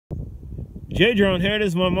J Drone here. This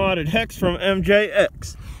is my modded Hex from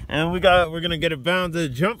MJX, and we're gonna get it bound to the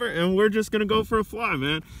jumper, and we're just gonna go for a fly,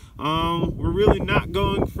 man. We're really not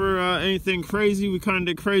going for anything crazy. We kind of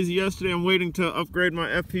did crazy yesterday. I'm waiting to upgrade my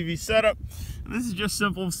FPV setup, and this is just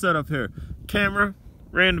simple setup here. Camera,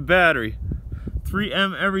 ran the battery,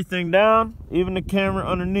 3M everything down, even the camera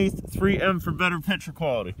underneath, 3M for better picture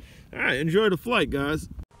quality. All right, enjoy the flight, guys.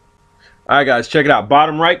 Alright guys, check it out.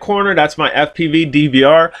 Bottom right corner, that's my FPV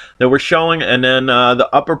DVR that we're showing, and then the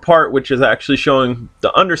upper part, which is actually showing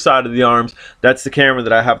the underside of the arms, that's the camera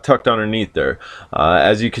that I have tucked underneath there.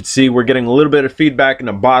 As you can see, we're getting a little bit of feedback in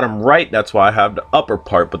the bottom right, that's why I have the upper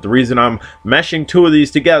part. But the reason I'm meshing two of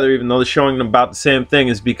these together, even though they're showing about the same thing,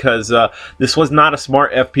 is because this was not a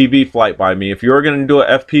smart FPV flight by me. If you're going to do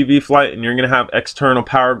a FPV flight and you're going to have external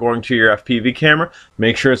power going to your FPV camera,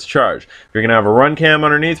 make sure it's charged. If you're going to have a run cam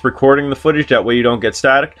underneath recording the footage, that way you don't get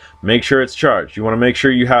static, make sure it's charged. You want to make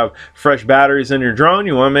sure you have fresh batteries in your drone.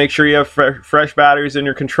 You want to make sure you have fresh batteries in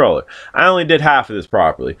your controller. I only did half of this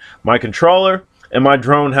properly. My controller and my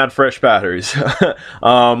drone had fresh batteries.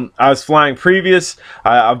 I was flying previous.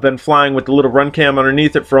 I've been flying with the little run cam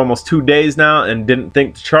underneath it for almost 2 days now and didn't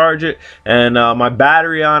think to charge it. And my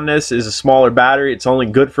battery on this is a smaller battery. It's only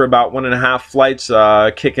good for about 1.5 flights,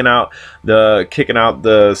 kicking out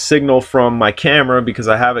the signal from my camera because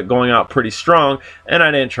I have it going out pretty strong, and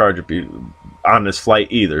I didn't charge it on this flight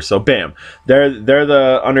either. So bam, there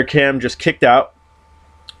the under cam just kicked out.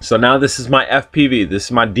 So now this is my FPV, this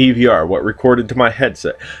is my DVR, what recorded to my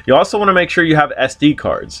headset. You also want to make sure you have SD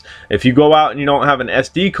cards. If you go out and you don't have an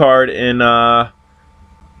SD card in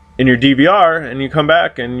your DVR and you come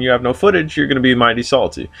back and you have no footage, you're going to be mighty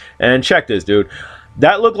salty. And check this, dude.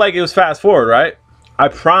 That looked like it was fast forward, right? I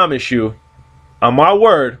promise you, on my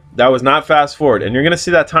word, that was not fast forward, and you're gonna see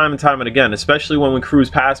that time and time and again, especially when we cruise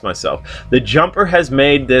past myself. The jumper has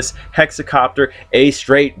made this hexacopter a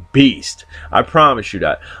straight beast. I promise you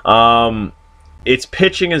that. Its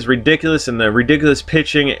pitching is ridiculous, and the ridiculous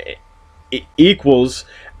pitching equals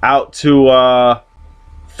out to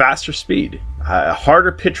faster speed. A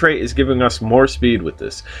harder pitch rate is giving us more speed with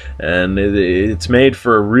this, and it's made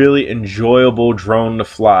for a really enjoyable drone to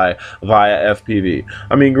fly via FPV.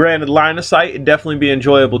 I mean, granted, line of sight would definitely be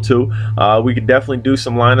enjoyable too. We could definitely do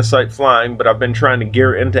some line of sight flying, but I've been trying to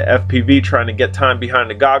gear into FPV, trying to get time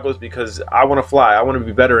behind the goggles because I want to fly. I want to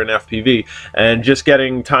be better in FPV, and just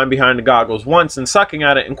getting time behind the goggles once and sucking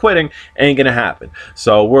at it and quitting ain't gonna happen.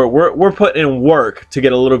 So we're putting in work to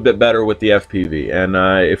get a little bit better with the FPV, and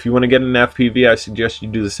if you want to get an FPV, I suggest you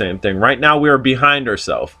do the same thing. Right now we are behind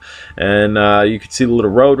ourselves, and you can see the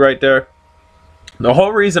little road right there. The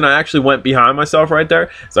whole reason I actually went behind myself right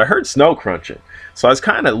there is I heard snow crunching, so I was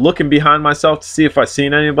kind of looking behind myself to see if I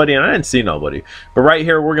seen anybody, and I didn't see nobody. But right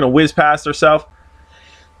here we're gonna whiz past ourselves.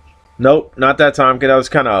 Nope, not that time, because I was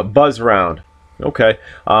kind of buzz around. Okay,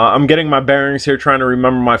 I'm getting my bearings here, trying to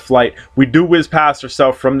remember my flight. We do whiz past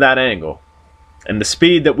ourselves from that angle, and the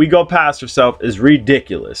speed that we go past ourselves is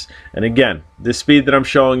ridiculous. And again, this speed that I'm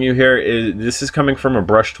showing you here is coming from a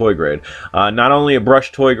brush toy grade. Not only a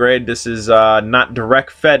brush toy grade, this is not direct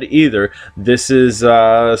fed either. This is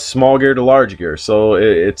small gear to large gear. So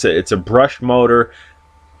it's a brushed motor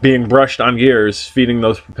being brushed on gears, feeding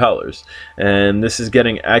those propellers. And this is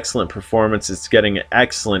getting excellent performance. It's getting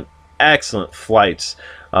excellent flights.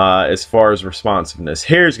 As far as responsiveness,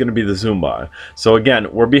 here's going to be the zoom by. So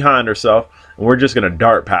again, we're behind ourselves, and we're just going to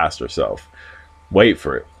dart past ourselves. Wait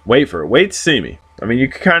for it. Wait for it. Wait to see me. I mean, you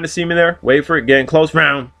can kind of see me there. Wait for it. Getting close.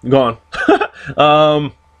 Round. Gone.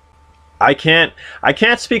 I can't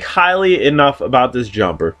speak highly enough about this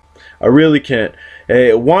jumper. I really can't.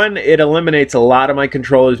 One, it eliminates a lot of my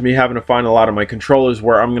controllers, me having to find a lot of my controllers,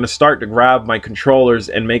 where I'm going to start to grab my controllers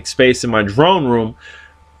and make space in my drone room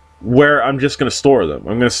where I'm just going to store them.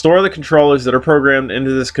 I'm going to store the controllers that are programmed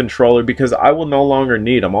into this controller because I will no longer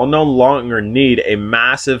need them. I'll no longer need a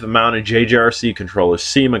massive amount of JJRC controllers,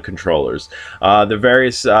 SEMA controllers, the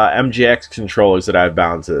various MJX controllers that I've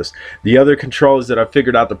bound to this, the other controllers that I've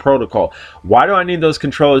figured out the protocol. Why do I need those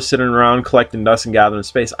controllers sitting around collecting dust and gathering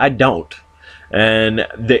space? I don't. And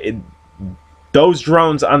those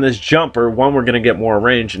drones on this jumper, one, we're going to get more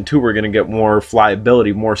range, and two, we're going to get more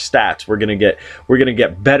flyability, more stats. We're going to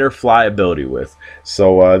get better flyability with.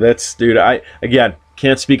 So that's, dude, I again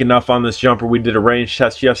can't speak enough on this jumper. We did a range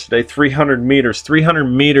test yesterday, 300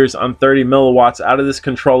 meters on 30 milliwatts out of this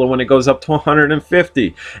controller when it goes up to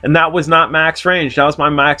 150, and that was not max range. That was my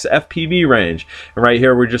max FPV range. And right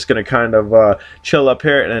here we're just going to kind of chill up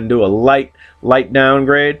here and then do a light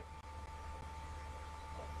downgrade.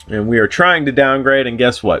 And we are trying to downgrade, and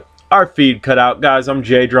guess what? our feed cut out. Guys, I'm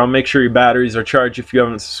J Drum. Make sure your batteries are charged. If you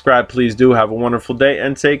haven't subscribed, please do. Have a wonderful day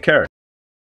and take care.